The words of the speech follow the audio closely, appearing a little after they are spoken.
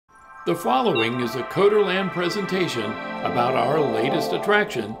The following is a Coderland presentation about our latest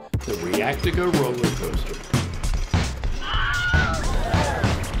attraction, the Reactica roller coaster.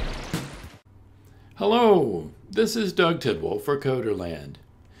 Hello, this is Doug Tidwell for Coderland.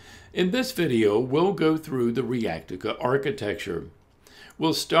 In this video, we'll go through the Reactica architecture.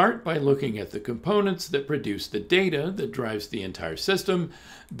 We'll start by looking at the components that produce the data that drives the entire system.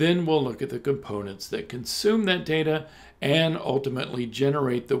 Then we'll look at the components that consume that data and ultimately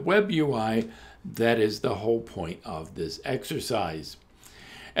generate the web UI that is the whole point of this exercise.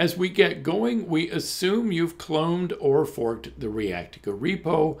 As we get going, we assume you've cloned or forked the Reactica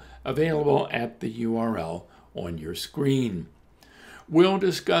repo available at the URL on your screen. We'll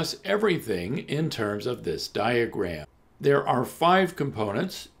discuss everything in terms of this diagram. There are 5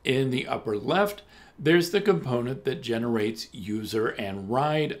 components. In the upper left, there's the component that generates user and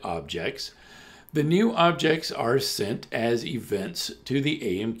ride objects. The new objects are sent as events to the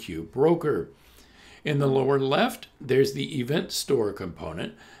AMQ broker. In the lower left, there's the event store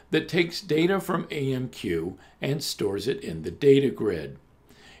component that takes data from AMQ and stores it in the data grid.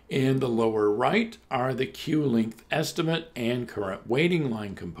 In the lower right are the queue length estimate and current waiting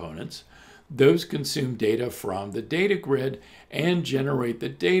line components. Those consume data from the data grid and generate the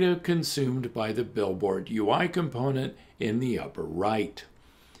data consumed by the billboard UI component in the upper right.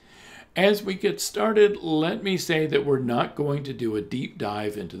 As we get started, let me say that we're not going to do a deep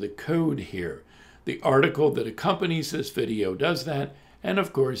dive into the code here. The article that accompanies this video does that, and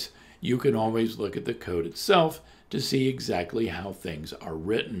of course, you can always look at the code itself to see exactly how things are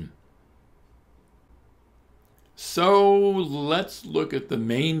written. So let's look at the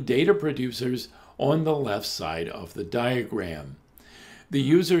main data producers on the left side of the diagram. The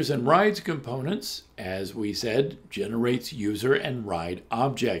users and rides components, as we said, generates user and ride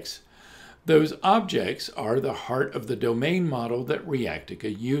objects. Those objects are the heart of the domain model that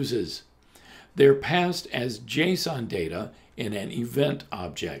Reactica uses. They're passed as JSON data in an event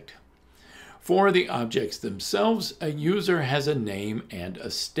object. For the objects themselves, a user has a name and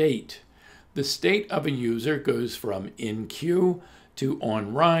a state. The state of a user goes from in queue to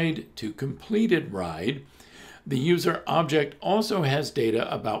on ride to completed ride. The user object also has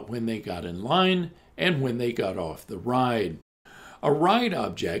data about when they got in line and when they got off the ride. A ride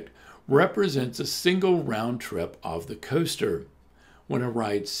object represents a single round trip of the coaster. When a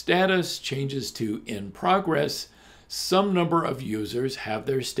ride status changes to in progress, some number of users have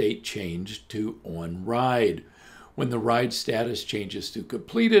their state changed to on ride. When the ride status changes to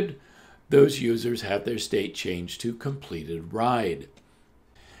completed, those users have their state changed to completed ride.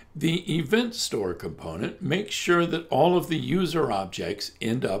 The event store component makes sure that all of the user objects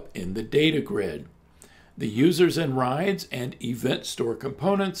end up in the data grid. The users and rides and event store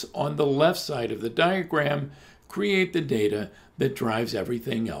components on the left side of the diagram create the data that drives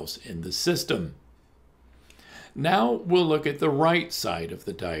everything else in the system. Now we'll look at the right side of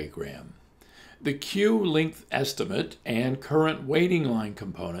the diagram. The queue length estimate and current waiting line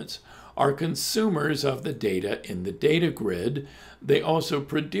components are consumers of the data in the data grid. They also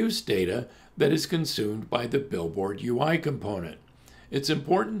produce data that is consumed by the billboard UI component. It's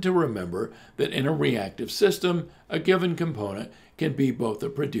important to remember that in a reactive system, a given component can be both a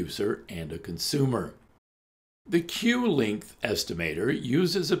producer and a consumer. The queue length estimator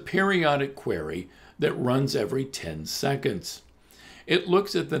uses a periodic query that runs every 10 seconds. It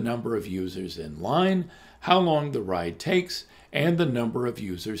looks at the number of users in line, how long the ride takes, and the number of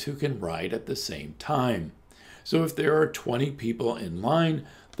users who can ride at the same time. So if there are 20 people in line,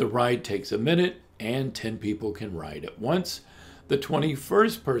 the ride takes a minute and 10 people can ride at once. The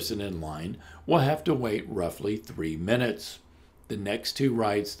 21st person in line will have to wait roughly 3 minutes. The next 2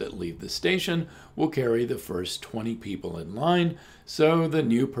 rides that leave the station will carry the first 20 people in line, so the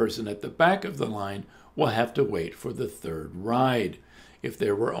new person at the back of the line will have to wait for the 3rd ride. If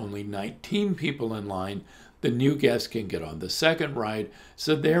there were only 19 people in line, the new guest can get on the 2nd ride,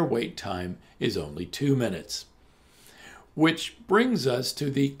 so their wait time is only 2 minutes. Which brings us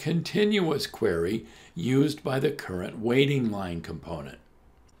to the continuous query used by the current waiting line component.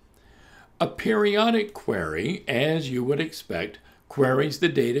 A periodic query, as you would expect, queries the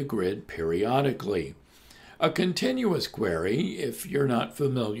data grid periodically. A continuous query, if you're not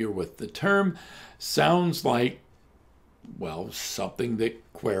familiar with the term, sounds like, well, something that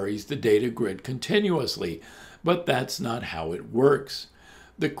queries the data grid continuously, but that's not how it works.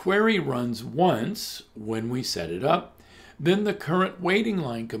 The query runs once when we set it up, then the current waiting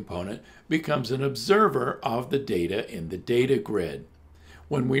line component becomes an observer of the data in the data grid.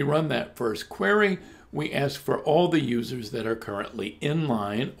 When we run that first query, we ask for all the users that are currently in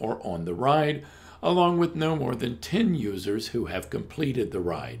line or on the ride, along with no more than 10 users who have completed the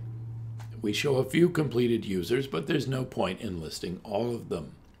ride. We show a few completed users, but there's no point in listing all of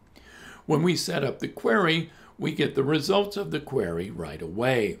them. When we set up the query, we get the results of the query right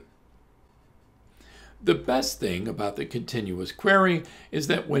away. The best thing about the continuous query is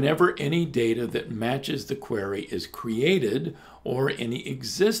that whenever any data that matches the query is created, or any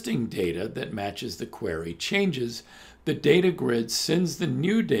existing data that matches the query changes, the data grid sends the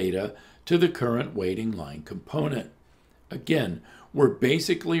new data to the current waiting line component. Again, we're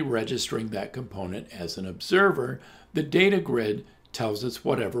basically registering that component as an observer. The data grid tells us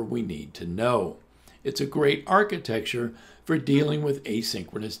whatever we need to know. It's a great architecture for dealing with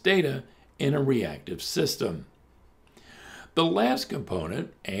asynchronous data in a reactive system. The last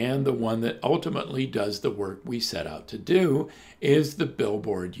component, and the one that ultimately does the work we set out to do, is the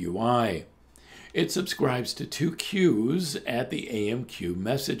Billboard UI. It subscribes to two queues at the AMQ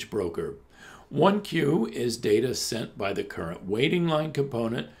message broker. One queue is data sent by the current waiting line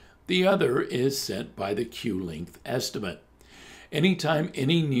component. The other is sent by the queue length estimate. Anytime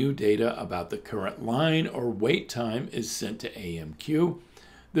any new data about the current line or wait time is sent to AMQ,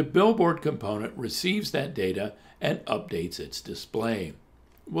 the Billboard component receives that data and updates its display.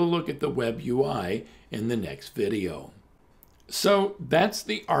 We'll look at the web UI in the next video. So that's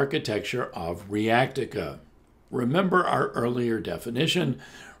the architecture of Reactica. Remember our earlier definition.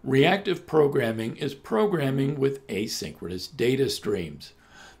 Reactive programming is programming with asynchronous data streams.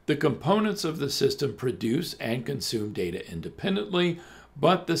 The components of the system produce and consume data independently,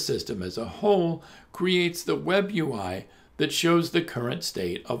 but the system as a whole creates the web UI that shows the current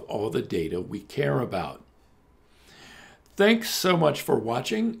state of all the data we care about. Thanks so much for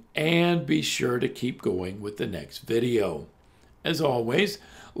watching, and be sure to keep going with the next video. As always,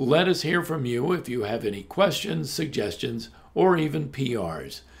 let us hear from you if you have any questions, suggestions, or even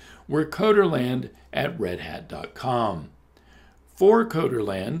PRs. We're Coderland at redhat.com. For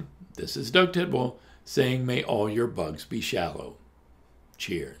Coderland, this is Doug Tidwell saying may all your bugs be shallow.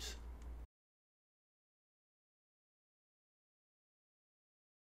 Cheers.